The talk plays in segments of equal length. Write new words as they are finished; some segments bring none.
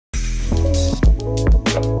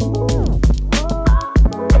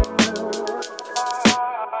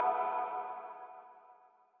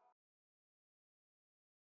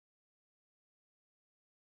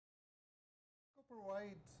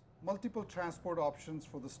provide multiple transport options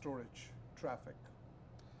for the storage traffic.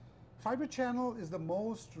 Fiber channel is the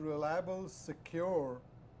most reliable, secure,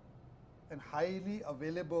 and highly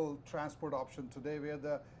available transport option today, where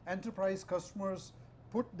the enterprise customers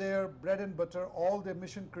put their bread and butter, all their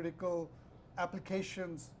mission critical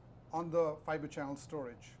applications on the fiber channel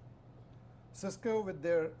storage. Cisco with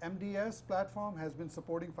their MDS platform has been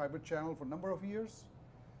supporting fiber channel for a number of years.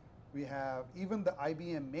 We have even the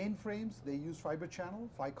IBM mainframes, they use fiber channel,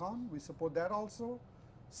 FICON, we support that also.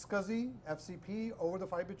 SCSI, FCP over the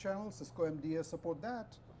fiber channel, Cisco MDS support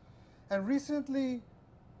that. And recently,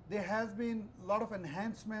 there has been a lot of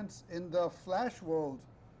enhancements in the flash world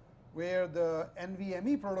where the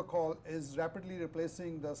NVMe protocol is rapidly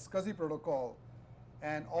replacing the SCSI protocol,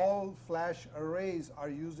 and all flash arrays are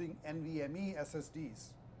using NVMe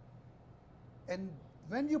SSDs. And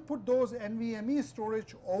when you put those NVMe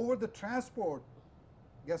storage over the transport,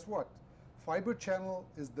 guess what? Fiber channel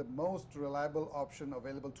is the most reliable option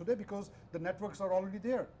available today because the networks are already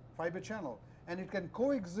there, fiber channel. And it can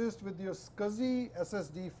coexist with your SCSI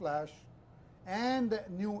SSD flash and the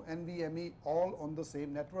new NVMe all on the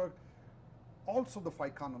same network, also the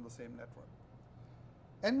FICON on the same network.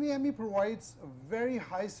 NVMe provides a very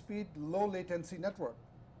high speed, low latency network.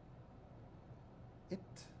 It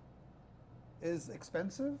is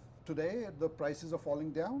expensive today, the prices are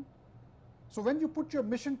falling down. So when you put your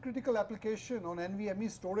mission critical application on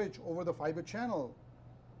NVMe storage over the fiber channel,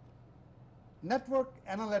 network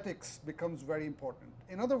analytics becomes very important.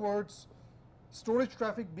 In other words, storage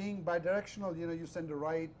traffic being bidirectional, you send a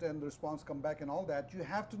write and the response come back and all that, you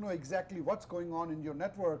have to know exactly what's going on in your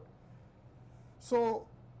network. So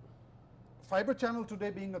fiber channel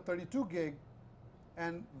today being a 32 gig,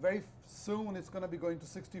 and very soon it's going to be going to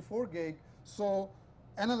 64 gig, so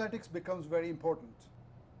analytics becomes very important.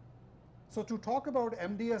 So to talk about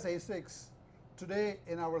MDS ASICs, today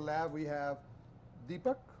in our lab we have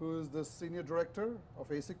Deepak, who is the Senior Director of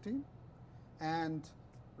ASIC team, and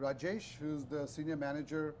Rajesh, who's the Senior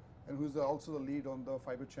Manager and who's also the lead on the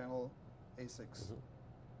fiber channel ASICs.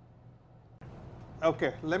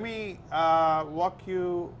 Okay, let me walk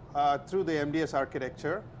you through the MDS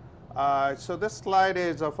architecture. So this slide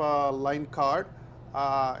is of a line card.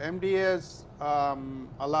 MDS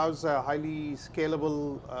allows a highly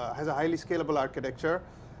scalable, has a highly scalable architecture.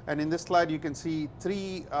 And in this slide, you can see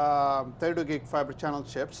three 32 gig fiber channel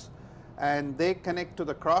chips, and they connect to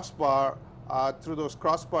the crossbar through those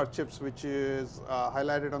crossbar chips, which is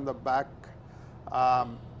highlighted on the back.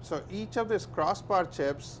 So each of these crossbar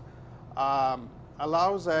chips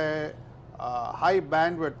allows a high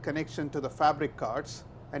bandwidth connection to the fabric cards,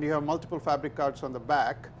 and you have multiple fabric cards on the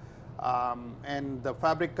back. And the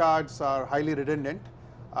fabric cards are highly redundant.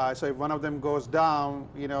 So if one of them goes down,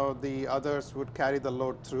 the others would carry the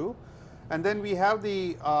load through. And then we have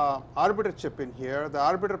the arbiter chip in here. The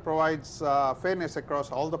arbiter provides fairness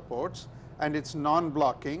across all the ports, and it's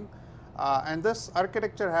non-blocking. And this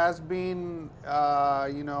architecture has been,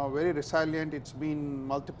 very resilient. It's been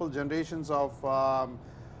multiple generations of,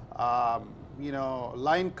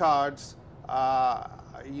 line cards.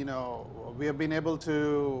 We have been able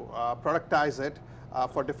to productize it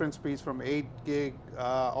for different speeds from 8 gig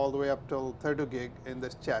all the way up till 32 gig in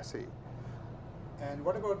this chassis. And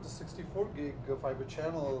what about the 64 gig fiber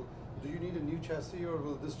channel? Do you need a new chassis, or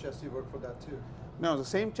will this chassis work for that too? No, the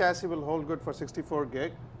same chassis will hold good for 64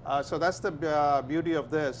 gig. So that's the beauty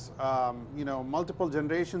of this. Multiple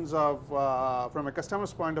generations of, from a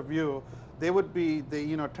customer's point of view, they would be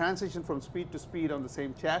the transition from speed to speed on the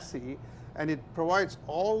same chassis, and it provides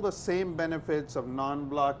all the same benefits of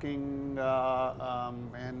non-blocking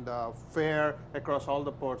and fair across all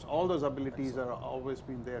the ports. All those abilities are always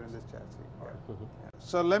been there in this chassis. Yeah.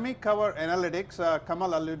 So let me cover analytics.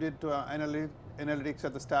 Kamal alluded to analytics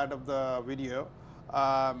at the start of the video.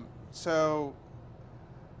 So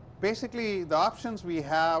basically, the options we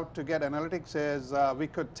have to get analytics is we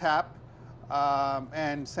could tap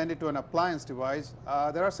and send it to an appliance device.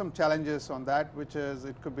 There are some challenges on that, which is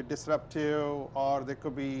it could be disruptive, or there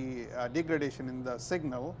could be degradation in the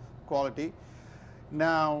signal quality.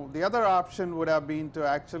 Now, the other option would have been to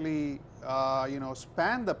actually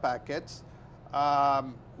span the packets.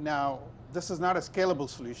 Now, this is not a scalable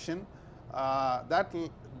solution. That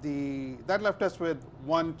left us with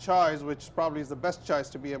one choice, which probably is the best choice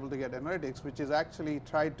to be able to get analytics, which is actually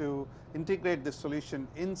try to integrate this solution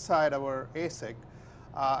inside our ASIC.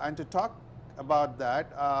 And to talk about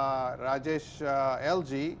that, Rajesh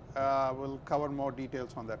LG will cover more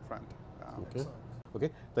details on that front. Okay,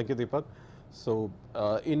 thank you, Deepak. So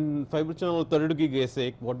in fiber channel 32 gig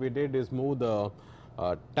ASIC, what we did is move the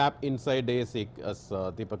tap inside ASIC, as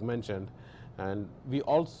Deepak mentioned, And we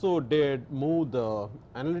also did move the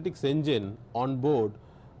analytics engine on board.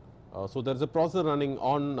 So there is a process running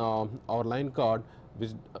on our line card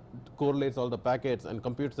which correlates all the packets and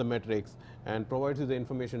computes the metrics and provides you the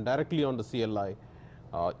information directly on the CLI.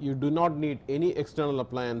 You do not need any external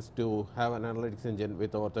appliance to have an analytics engine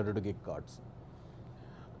with our 32 gig cards.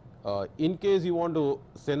 In case you want to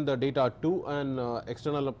send the data to an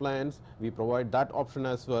external appliance, we provide that option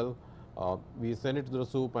as well. We send it to the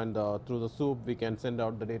soup, and through the soup we can send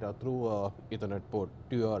out the data through Ethernet port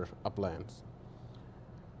to your appliance.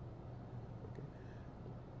 Okay.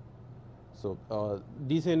 So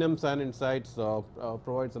DCNM SAN Insights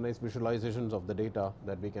provides a nice visualizations of the data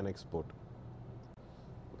that we can export.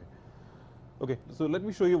 Okay, so let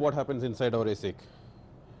me show you what happens inside our ASIC.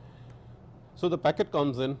 So the packet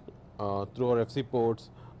comes in through our FC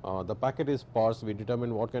ports. The packet is parsed. We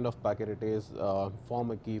determine what kind of packet it is,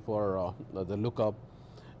 form a key for the lookup,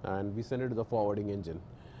 and we send it to the forwarding engine.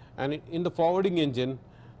 And in the forwarding engine,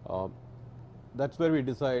 that's where we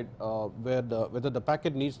decide whether the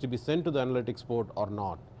packet needs to be sent to the analytics port or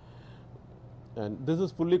not. And this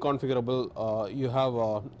is fully configurable. You have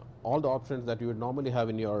all the options that you would normally have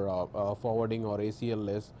in your forwarding or ACL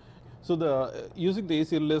list. So using the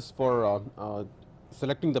ACL list for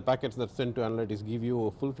selecting the packets that sent to analytics give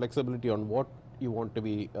you full flexibility on what you want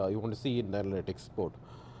to see in the analytics port.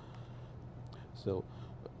 So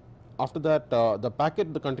after that, the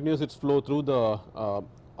packet continues its flow through the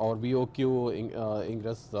our VOQ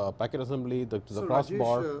ingress packet assembly, the so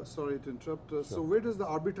crossbar. Rajesh, sorry to interrupt. So where does the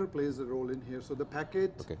arbiter plays a role in here? So the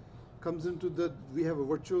packet comes into we have a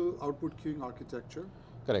virtual output queuing architecture.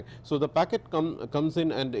 Correct. So the packet comes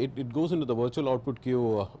in and it goes into the virtual output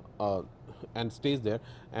queue and stays there,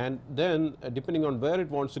 and then depending on where it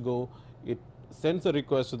wants to go, it sends a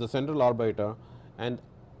request to the central arbiter, and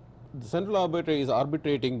the central arbiter is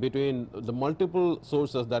arbitrating between the multiple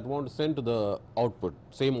sources that want to send to the output,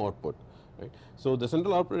 same output. Right. So the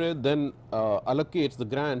central arbiter then allocates the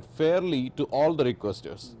grant fairly to all the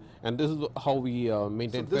requesters. And this is how we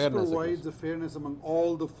maintain fairness. So this provides a fairness among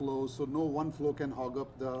all the flows, so no one flow can hog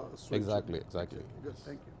up the switch. Exactly. Okay, good,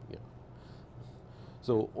 thank you. Yeah.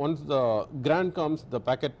 So once the grant comes, the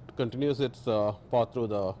packet continues its path through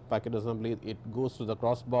the packet assembly. It goes to the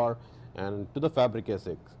crossbar and to the fabric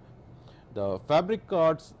ASIC. The fabric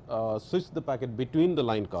cards switch the packet between the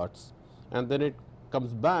line cards, and then it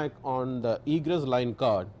comes back on the egress line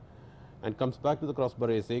card and comes back to the crossbar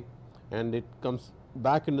ASIC, and it comes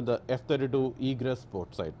back into the F32 egress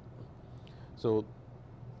port side. So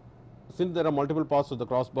since there are multiple paths to the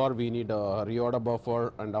crossbar, we need a reorder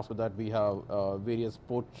buffer, and after that we have various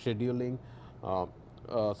port scheduling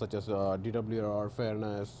such as DWR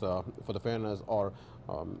fairness for the fairness, or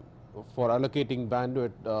for allocating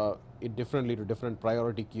bandwidth it differently to different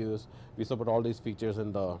priority queues. We support all these features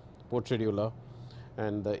in the port scheduler,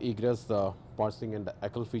 and the egress parsing and the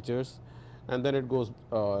echo features, and then it goes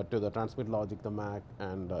to the transmit logic, the MAC,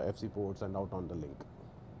 and FC ports, and out on the link.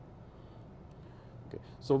 Okay.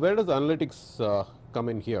 So where does analytics come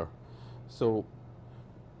in here? So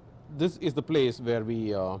this is the place where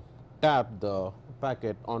we tap the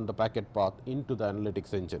packet on the packet path into the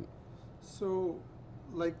analytics engine. So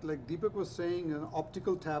like Deepak was saying, an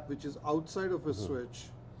optical tap which is outside of a switch.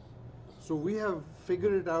 So we have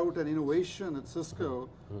figured it out, an innovation at Cisco,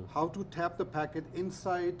 how to tap the packet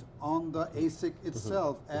inside on the ASIC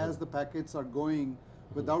itself as the packets are going,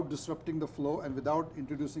 without disrupting the flow and without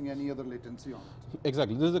introducing any other latency on it.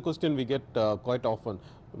 Exactly. This is a question we get quite often.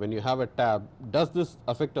 When you have a tab, does this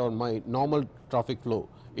affect my normal traffic flow?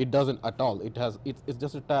 It doesn't at all. It's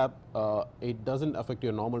just a tab. It doesn't affect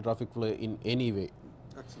your normal traffic flow in any way.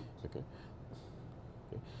 Excellent. Okay.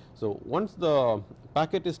 So once the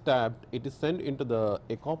packet is tabbed, it is sent into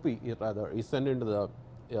a copy is sent into the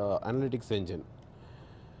analytics engine.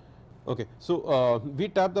 Okay, so we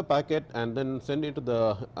tap the packet and then send it to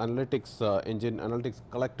the analytics engine, analytics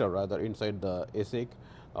collector rather, inside the ASIC.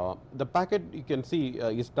 The packet, you can see,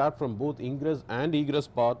 is tapped from both ingress and egress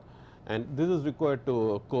path, and this is required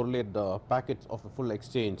to correlate the packets of a full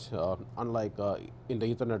exchange, unlike in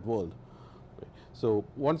the Ethernet world. So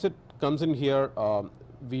once it comes in here,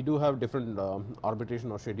 we do have different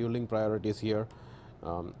arbitration or scheduling priorities here,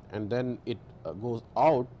 and then it goes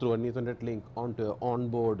out through an Ethernet link onto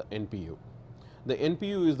onboard NPU. The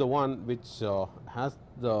NPU is the one which has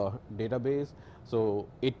the database, so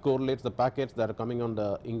it correlates the packets that are coming on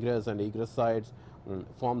the ingress and egress sides,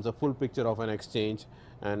 forms a full picture of an exchange,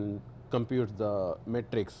 and computes the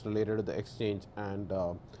metrics related to the exchange, and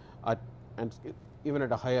even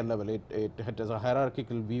at a higher level, it has a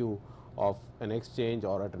hierarchical view of an exchange,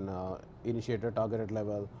 or at an initiator targeted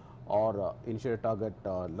level, or initiator target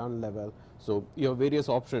LUN level. So you have various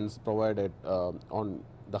options provided on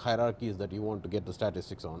the hierarchies that you want to get the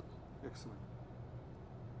statistics on. Excellent.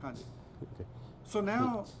 Kanji. Okay. So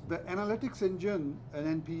now the analytics engine,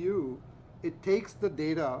 an NPU, it takes the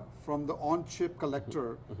data from the on-chip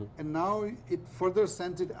collector, and now it further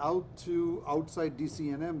sends it out to outside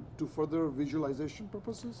DCNM to further visualization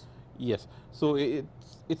purposes? Yes. So it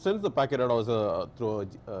sends the packet out as through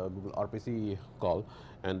a Google RPC call,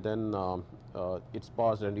 and then it's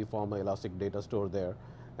parsed and you form an elastic data store there,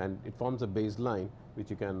 and it forms a baseline which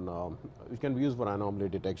you can use for anomaly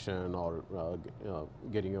detection or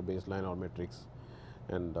getting your baseline or metrics,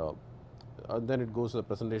 and then it goes to the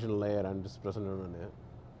presentation layer and is presented on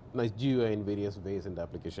a nice GUI in various ways in the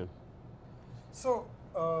application. So,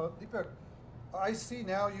 Deepak, I see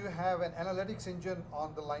now you have an analytics engine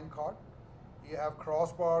on the line card. You have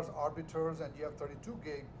crossbars, arbiters, and you have 32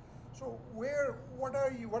 gig. So, what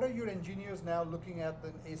are your engineers now looking at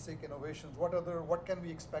in ASIC innovations? What can we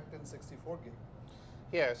expect in 64 gig?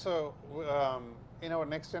 Yeah, so in our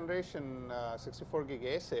next generation 64 gig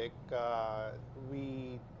ASIC,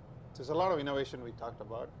 there's a lot of innovation we thought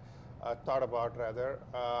about rather.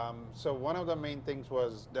 So one of the main things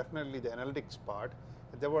was definitely the analytics part.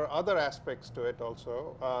 There were other aspects to it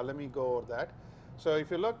also. Let me go over that. So if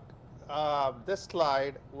you look this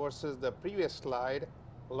slide versus the previous slide,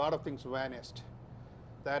 a lot of things vanished.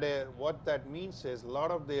 That is, what that means is a lot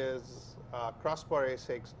of these crossbar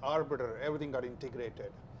ASICs, arbiter, everything got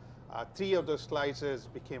integrated. 3 of those slices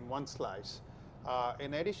became 1 slice.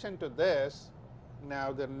 In addition to this,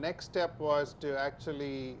 now the next step was to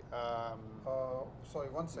actually. Sorry,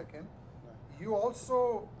 1 second. You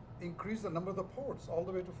also increase the number of the ports all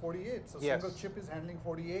the way to 48. So yes. Single chip is handling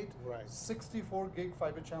 48, right. 64 gig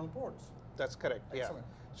fiber channel ports. That's correct. Excellent.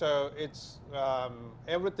 Yeah. So it's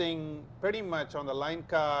everything pretty much on the line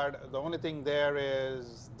card. The only thing there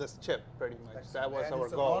is this chip, pretty much. Excellent. That was and our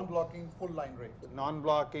it's goal. A non-blocking full line rate.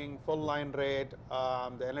 Non-blocking, full line rate,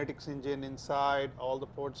 the analytics engine inside, all the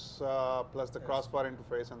ports plus the crossbar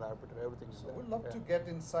interface and the arbiter, everything is So there. we'd love to get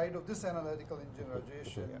inside of this analytical engine,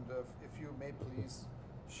 Rajesh, Okay. and if you may please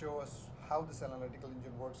show us how this analytical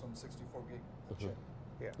engine works on 64 gig chip.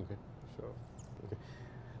 Yeah. Okay. Sure. Okay.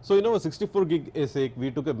 So in our 64 gig ASIC, we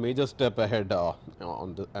took a major step ahead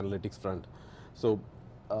on the analytics front. So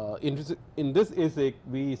in this ASIC,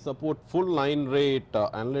 we support full line rate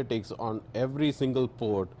analytics on every single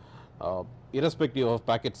port, irrespective of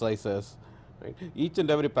packet sizes. Right? Each and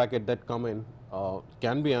every packet that come in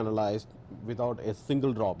can be analyzed without a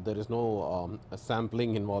single drop. There is no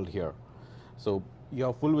sampling involved here. So you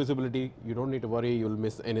have full visibility. You don't need to worry you'll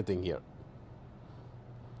miss anything here.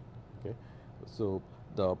 Okay. So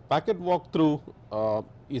the packet walkthrough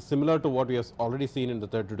is similar to what we have already seen in the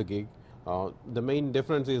 32 gig. The main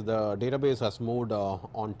difference is the database has moved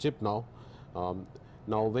on chip now.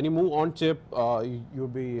 Now, when you move on chip, you'll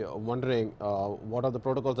be wondering what are the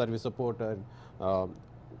protocols that we support, and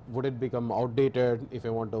would it become outdated if I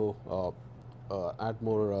want to add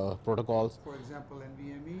more protocols? For example,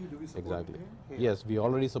 NVMe, do we support Exactly. it here? Yes, we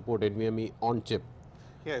already support NVMe on chip.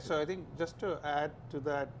 Yeah, so I think just to add to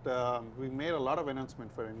that, we made a lot of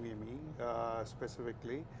announcement for NVMe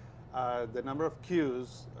specifically. The number of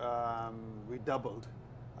queues we doubled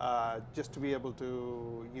just to be able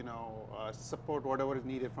to support whatever is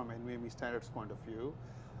needed from NVMe standards point of view.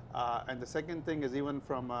 And the second thing is even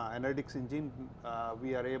from analytics engine,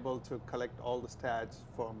 we are able to collect all the stats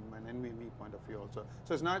from an NVMe point of view also.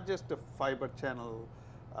 So it's not just a fiber channel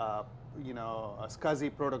a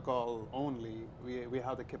SCSI protocol only. We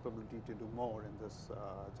have the capability to do more in this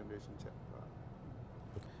generation chip.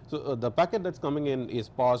 So the packet that's coming in is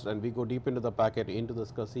parsed, and we go deep into the packet, into the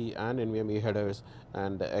SCSI and NVMe headers,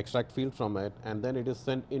 and extract fields from it, and then it is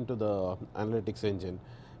sent into the analytics engine.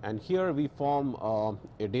 And here we form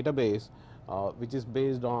a database which is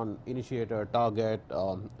based on initiator, target,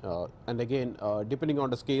 and again, depending on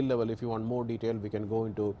the scale level, if you want more detail, we can go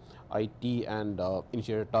into IT and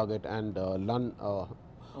initiator, target, and LUN or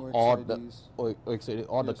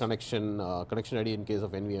the connection ID in case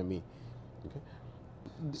of NVMe. Okay.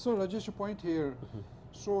 So Rajesh, a point here.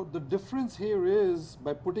 So the difference here is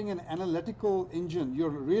by putting an analytical engine, you're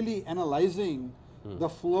really analyzing the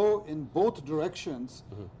flow in both directions.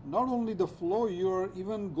 Not only the flow, you're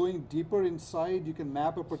even going deeper inside. You can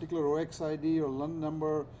map a particular OXID or LUN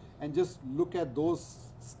number and just look at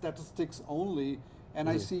those statistics only. And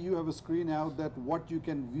I see you have a screen out that what you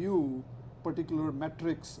can view particular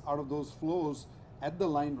metrics out of those flows at the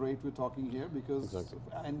line rate we're talking here, because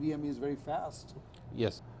NVMe is very fast.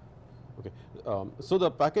 Yes. Okay. So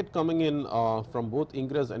the packet coming in from both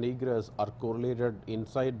ingress and egress are correlated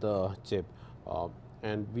inside the chip,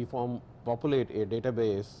 and we populate a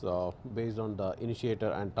database based on the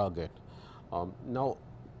initiator and target. Now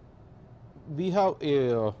we have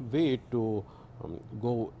a way to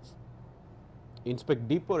go inspect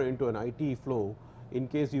deeper into an IT flow. In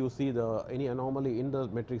case you see any anomaly in the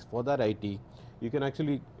metrics for that IT, you can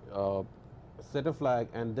actually set a flag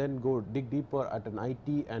and then go dig deeper at an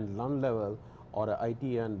IT and LUN level or a IT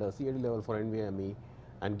and CAD level for NVMe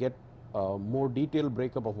and get more detailed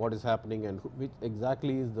breakup of what is happening and which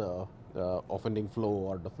exactly is the offending flow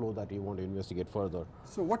or the flow that you want to investigate further.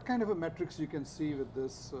 So what kind of a metrics you can see with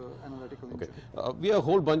this analytical engine? Okay. We have a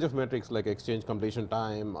whole bunch of metrics like exchange completion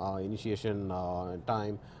time, initiation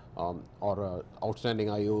time, or outstanding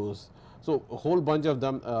IOs. So a whole bunch of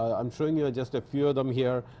them. I'm showing you just a few of them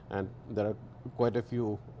here, and there are quite a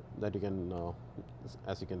few that you can,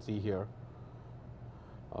 as you can see here.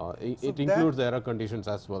 It includes the error conditions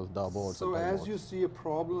as well, the aborts. So as you see a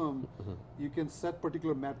problem, you can set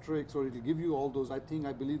particular metrics, or it will give you all those. I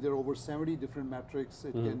believe there are over 70 different metrics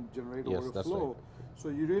it can generate over a flow. Right. So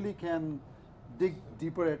you really can dig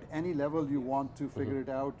deeper at any level you want to figure it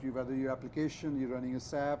out. Whether your application, you're running a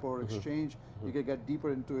SAP or Exchange, you can get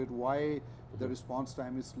deeper into it. Why the response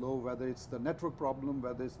time is slow, whether it's the network problem,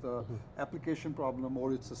 whether it's the application problem,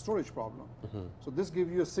 or it's a storage problem. So this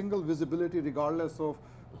gives you a single visibility regardless of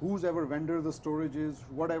whose ever vendor the storage is,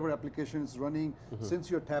 whatever application is running. Since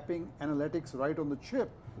you're tapping analytics right on the chip,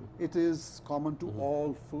 it is common to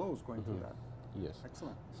all flows going through that. Yes.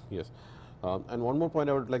 Excellent. Yes. And one more point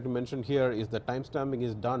I would like to mention here is the timestamping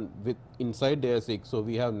is done inside the ASIC, so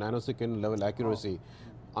we have nanosecond level accuracy.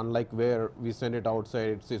 Unlike where we send it outside,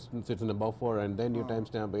 it sits in a buffer, and then you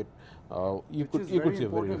timestamp it. You could see very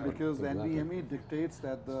important because the NVMe dictates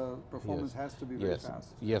that the performance has to be very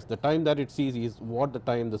fast. Yes, the time that it sees is what the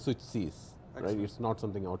time the switch sees. Right, it's not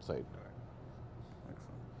something outside.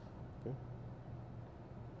 Excellent.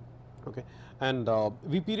 Okay, and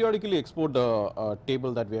we periodically export the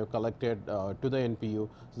table that we have collected to the NPU.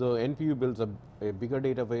 So the NPU builds a bigger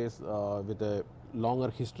database with a longer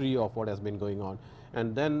history of what has been going on.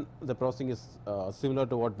 And then the processing is similar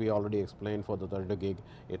to what we already explained for the 32 gig.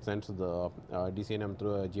 It sends the DCNM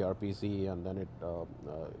through a gRPC, and then it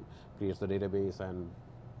creates the database and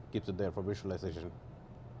keeps it there for visualization.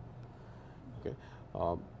 Okay.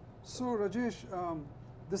 So Rajesh,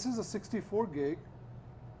 this is a 64 gig.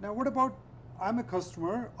 Now what about, I'm a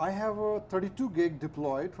customer, I have a 32 gig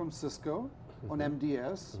deployed from Cisco on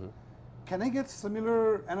MDS. Can I get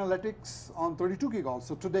similar analytics on 32 gig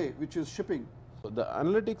also today, which is shipping? So the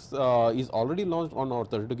analytics is already launched on our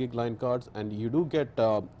 32 gig line cards, and you do get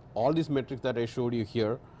all these metrics that I showed you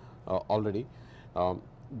here already.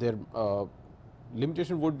 Their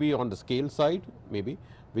limitation would be on the scale side, maybe,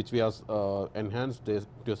 which we have enhanced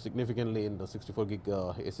to significantly in the 64 gig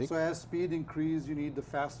ASIC. So as speed increase, you need the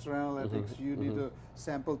faster analytics, you need the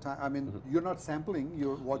sample time. I mean, you're not sampling,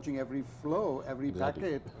 you're watching every flow, every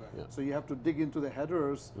packet. So you have to dig into the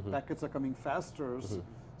headers, packets are coming faster.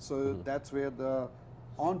 So that's where the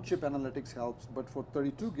on-chip analytics helps. But for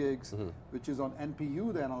 32 gigs, which is on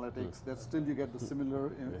NPU, the analytics, that still you get the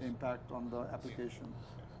similar impact on the application.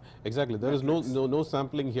 Exactly. There is no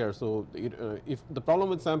sampling here. So if the problem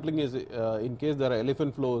with sampling is in case there are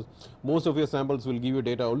elephant flows, most of your samples will give you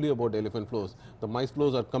data only about elephant flows. The mice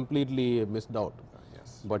flows are completely missed out.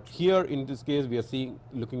 But here in this case, we are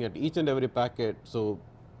looking at each and every packet. So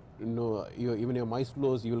even your mice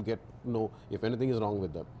flows, you will get know if anything is wrong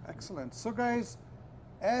with them. Excellent. So guys,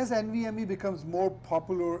 as NVMe becomes more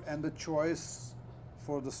popular and the choice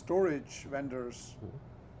for the storage vendors,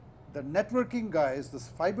 the networking guys, the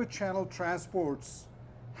fiber channel transports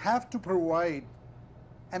have to provide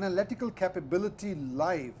analytical capability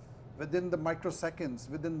live within the microseconds,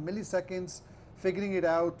 within milliseconds, figuring it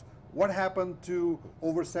out, what happened to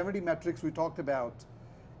over 70 metrics we talked about.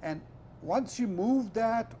 And once you move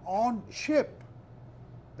that on chip,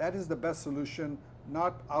 that is the best solution,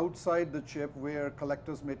 not outside the chip where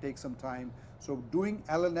collectors may take some time. So doing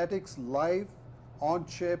analytics live on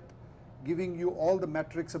chip, giving you all the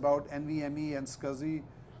metrics about NVMe and SCSI,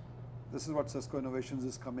 this is what Cisco Innovations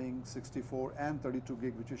is coming, 64 and 32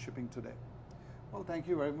 gig, which is shipping today. Well, thank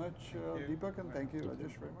you very much, Deepak, and thank you,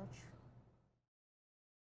 Rajesh, very much.